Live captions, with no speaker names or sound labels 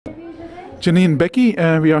Janine Beckie,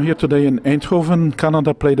 we are here today in Eindhoven.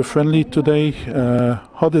 Canada played a friendly today.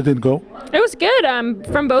 How did it go? It was good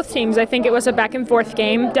from both teams. I think it was a back and forth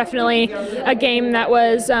game. Definitely a game that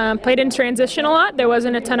was played in transition a lot. There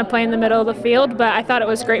wasn't a ton of play in the middle of the field, but I thought it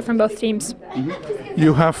was great from both teams.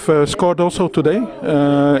 You have scored also today.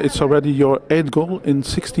 It's already your 8th goal in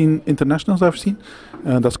 16 internationals I've seen.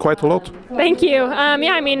 That's quite a lot. Thank you.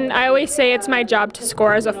 Yeah, I mean, I always say it's my job to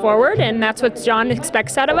score as a forward, and that's what John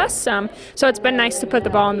expects out of us. So it's been nice to put the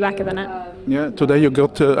ball in the back of the net. Yeah, today you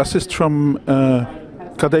got assist from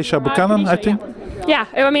Kadesha Buchanan, I think. Yeah,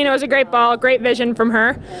 I mean, it was a great ball, great vision from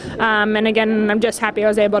her. And again, I'm just happy I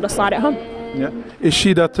was able to slot it home. Yeah. Is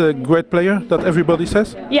she that great player that everybody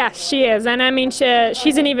says? Yes, she is, and I mean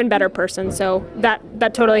she's an even better person, so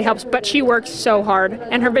that totally helps. But she works so hard,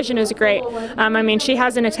 and her vision is great. I mean, she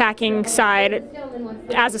has an attacking side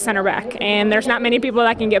as a center back, and there's not many people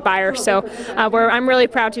that can get by her. So I'm really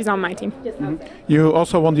proud she's on my team. You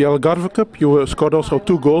also won the Algarve Cup. You scored also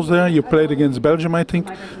 2 goals there. You played against Belgium, I think.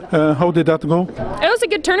 How did that go? It was a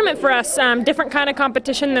good tournament for us. Different kind of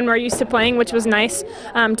competition than we're used to playing, which was nice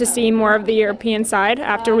to see more of the European side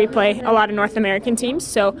after we play a lot of North American teams.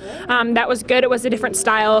 So that was good. It was a different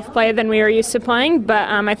style of play than we were used to playing, but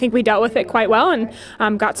I think we dealt with it quite well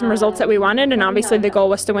and got some results that we wanted, and obviously the goal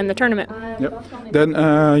was to win the tournament. Yep. Then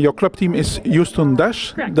your club team is Houston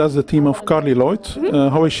Dash. Correct. That's the team of Carly Lloyd.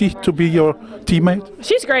 How is she to be your teammate?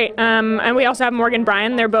 She's great, and we also have Morgan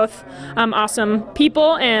Bryan. They're both awesome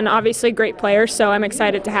people and obviously great players, so I'm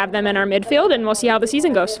excited to have them in our midfield, and we'll see how the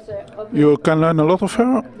season goes. You can learn a lot of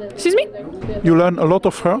her? Excuse me? You learn a lot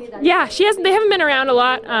of her? Yeah, they haven't been around a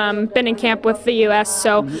lot, been in camp with the U.S.,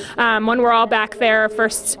 so when we're all back there, our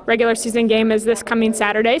first regular season game is this coming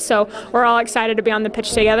Saturday, so we're all excited to be on the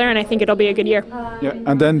pitch together, and I think it'll be a good year. Yeah,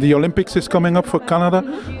 and then the Olympics is coming up for Canada.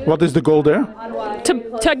 What is the goal there?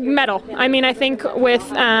 To medal. I mean, I think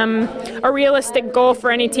with a realistic goal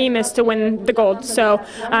for any team is to win the gold. So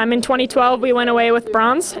in 2012 we went away with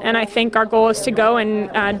bronze, and I think our goal is to go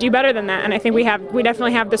and do better than that. And I think we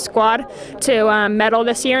definitely have the squad to medal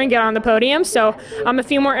this year and get on the podium. So a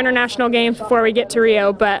few more international games before we get to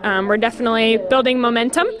Rio, but we're definitely building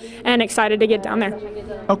momentum and excited to get down there.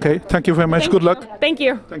 Okay, thank you very much. Good luck. Thank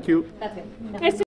you. Thank you. Nice to